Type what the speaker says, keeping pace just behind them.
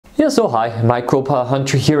Yeah, so hi,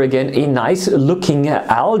 Microbehunter here again. A nice looking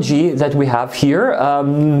algae that we have here.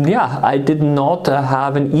 Yeah, I did not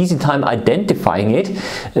have an easy time identifying it.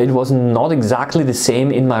 It was not exactly the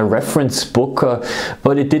same in my reference book,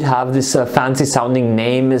 but it did have this fancy sounding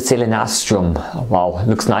name, Selenastrum. Wow,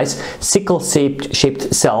 looks nice.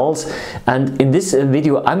 Sickle-shaped cells. And in this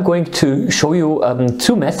video, I'm going to show you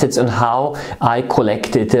two methods on how I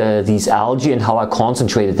collected these algae and how I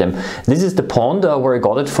concentrated them. This is the pond where I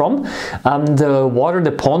got it from.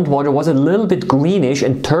 The pond water was a little bit greenish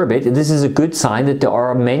and turbid. This is a good sign that there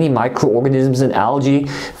are many microorganisms and algae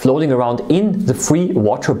floating around in the free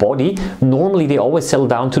water body. Normally they always settle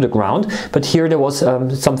down to the ground, but here there was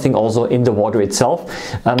something also in the water itself,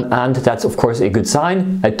 and that's of course a good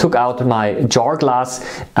sign. I took out my jar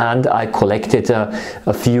glass and I collected a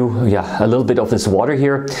little bit of this water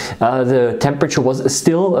here. The temperature was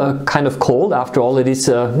still kind of cold. After all, it is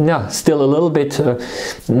still a little bit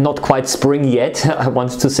not quite spring yet, I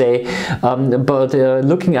want to say, but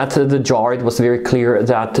looking at the jar, it was very clear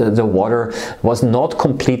that the water was not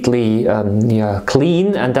completely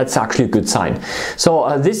clean, and that's actually a good sign.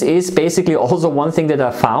 So this is basically also one thing that I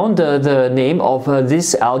found. The name of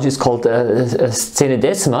this algae is called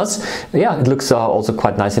Cenedesmus. Yeah, it looks also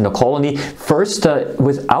quite nice in a colony. First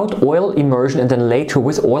without oil immersion and then later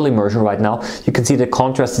with oil immersion. Right now you can see the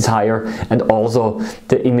contrast is higher and also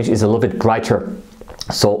the image is a little bit brighter.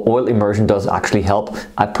 So oil immersion does actually help.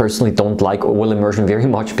 I personally don't like oil immersion very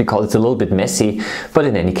much because it's a little bit messy, but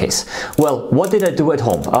in any case. Well, what did I do at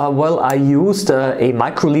home? Well, I used a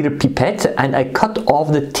microliter pipette and I cut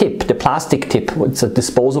off the tip, the plastic tip. It's a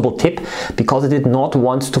disposable tip because I did not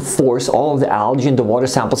want to force all of the algae in the water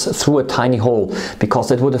samples through a tiny hole, because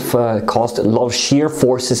that would have caused a lot of shear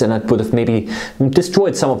forces and it would have maybe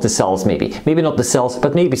destroyed some of the cells, maybe not the cells,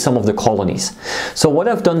 but maybe some of the colonies. So what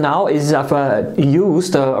I've done now is I've used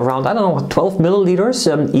around, I don't know, 12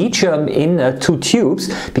 milliliters each in 2 tubes,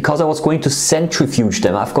 because I was going to centrifuge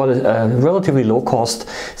them. I've got a relatively low-cost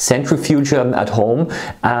centrifuge at home,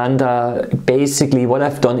 and basically what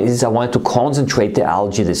I've done is I wanted to concentrate the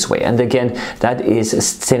algae this way. And again, that is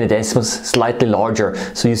Cenedesmus, slightly larger.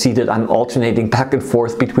 So you see that I'm alternating back and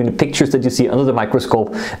forth between the pictures that you see under the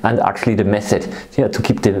microscope and actually the method, to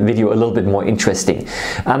keep the video a little bit more interesting.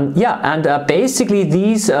 Basically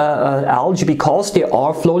these algae, because they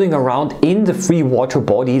are floating around in the free water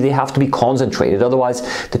body, they have to be concentrated.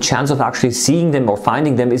 Otherwise, the chance of actually seeing them or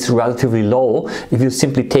finding them is relatively low if you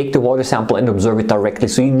simply take the water sample and observe it directly.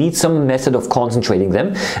 So you need some method of concentrating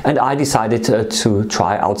them. And I decided to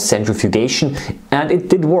try out centrifugation, and it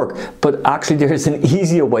did work. But actually, there is an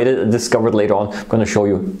easier way that I discovered later on. I'm going to show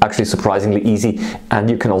you, actually surprisingly easy, and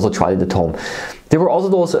you can also try it at home. There were also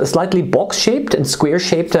those slightly box-shaped and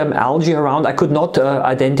square-shaped algae around. I could not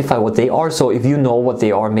identify what they are, so if you know what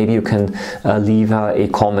they are, maybe you can leave a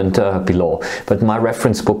comment below. But my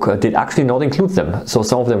reference book did actually not include them. So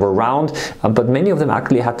some of them were round, but many of them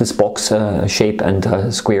actually had this box shape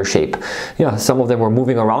and square shape. Yeah, some of them were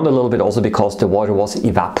moving around a little bit also because the water was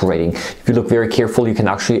evaporating. If you look very carefully, you can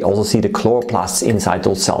actually also see the chloroplasts inside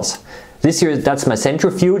those cells. This here, that's my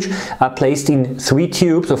centrifuge, placed in 3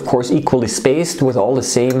 tubes, of course equally spaced, with all the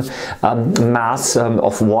same mass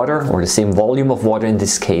of water, or the same volume of water in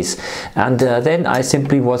this case. And then I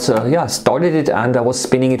simply was, started it, and I was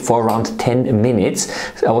spinning it for around 10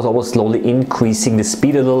 minutes. I was always slowly increasing the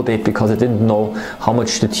speed a little bit because I didn't know how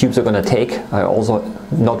much the tubes are going to take. I also,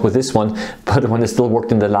 not with this one, but when I still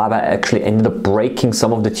worked in the lab, I actually ended up breaking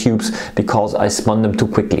some of the tubes because I spun them too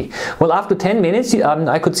quickly. Well, after 10 minutes,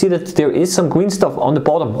 I could see that there is some green stuff on the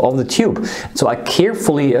bottom of the tube. So I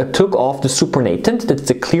carefully took off the supernatant. That's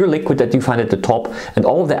the clear liquid that you find at the top, and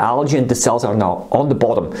all of the algae and the cells are now on the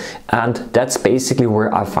bottom. And that's basically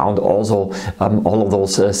where I found also all of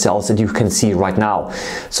those cells that you can see right now.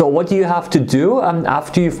 So what do you have to do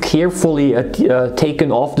after you've carefully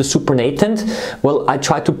taken off the supernatant? Well, I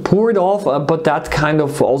tried to pour it off, but that kind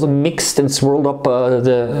of also mixed and swirled up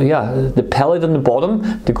the pellet on the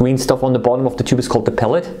bottom. The green stuff on the bottom of the tube is called the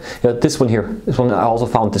pellet. This one here, I also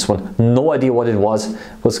found this one. No idea what it was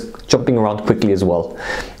jumping around quickly as well.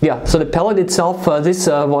 Yeah, so the pellet itself, this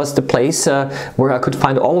was the place where I could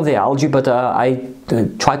find all of the algae, but I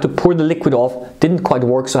tried to pour the liquid off, didn't quite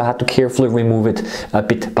work, so I had to carefully remove it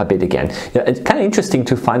bit by bit again. Yeah, it's kind of interesting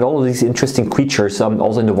to find all of these interesting creatures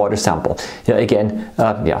also in the water sample. Yeah, again,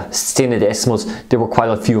 Cenedesmus, there were quite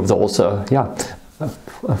a few of those.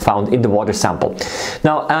 Found in the water sample.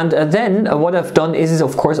 Now, and then what I've done is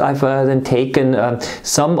of course I've then taken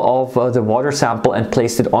some of the water sample and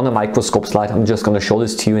placed it on a microscope slide. I'm just going to show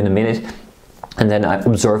this to you in a minute. And then I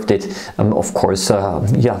observed it, of course,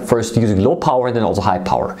 yeah, first using low power and then also high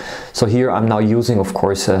power. So here I'm now using, of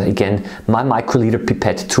course, again, my microliter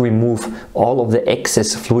pipette to remove all of the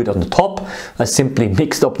excess fluid on the top. I simply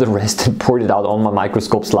mixed up the rest and poured it out on my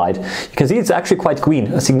microscope slide. You can see it's actually quite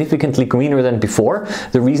green, significantly greener than before.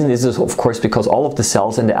 The reason is, of course, because all of the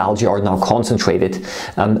cells in the algae are now concentrated.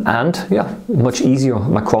 And yeah, much easier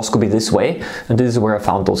microscopy this way. And this is where I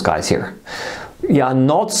found those guys here. Yeah,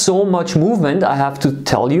 not so much movement, I have to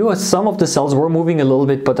tell you. Some of the cells were moving a little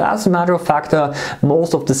bit, but as a matter of fact,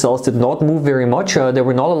 most of the cells did not move very much. There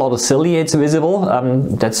were not a lot of ciliates visible.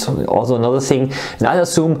 That's also another thing. And I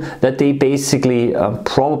assume that they basically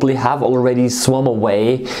probably have already swum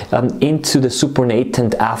away into the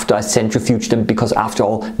supernatant after I centrifuged them, because after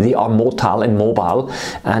all, they are motile and mobile.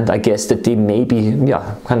 And I guess that they may be,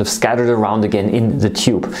 yeah, kind of scattered around again in the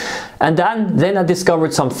tube. And then I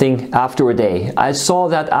discovered something after a day. I saw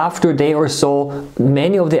that after a day or so,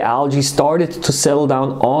 many of the algae started to settle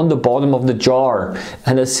down on the bottom of the jar.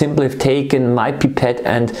 And I simply have taken my pipette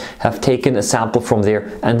and have taken a sample from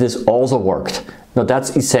there, and this also worked. Now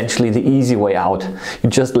that's essentially the easy way out. You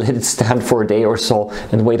just let it stand for a day or so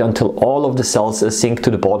and wait until all of the cells sink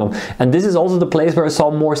to the bottom. And this is also the place where I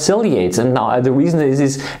saw more ciliates. And now the reason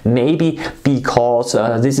is maybe because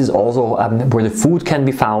this is also where the food can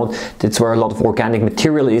be found. That's where a lot of organic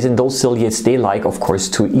material is, and those ciliates, they like, of course,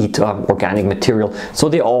 to eat organic material. So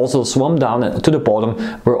they also swim down to the bottom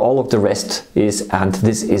where all of the rest is, and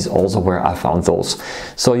this is also where I found those.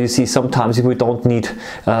 So you see, sometimes we don't need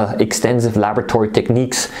extensive laboratory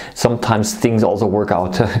techniques. Sometimes things also work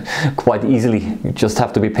out quite easily. You just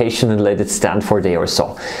have to be patient and let it stand for a day or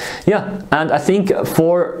so. Yeah, and I think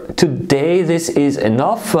for today this is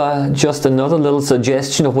enough. Just another little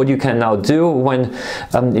suggestion of what you can now do when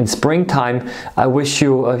in springtime. I wish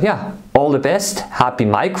you yeah, all the best. Happy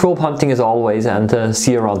microbe hunting as always, and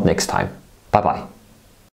see you around next time. Bye bye.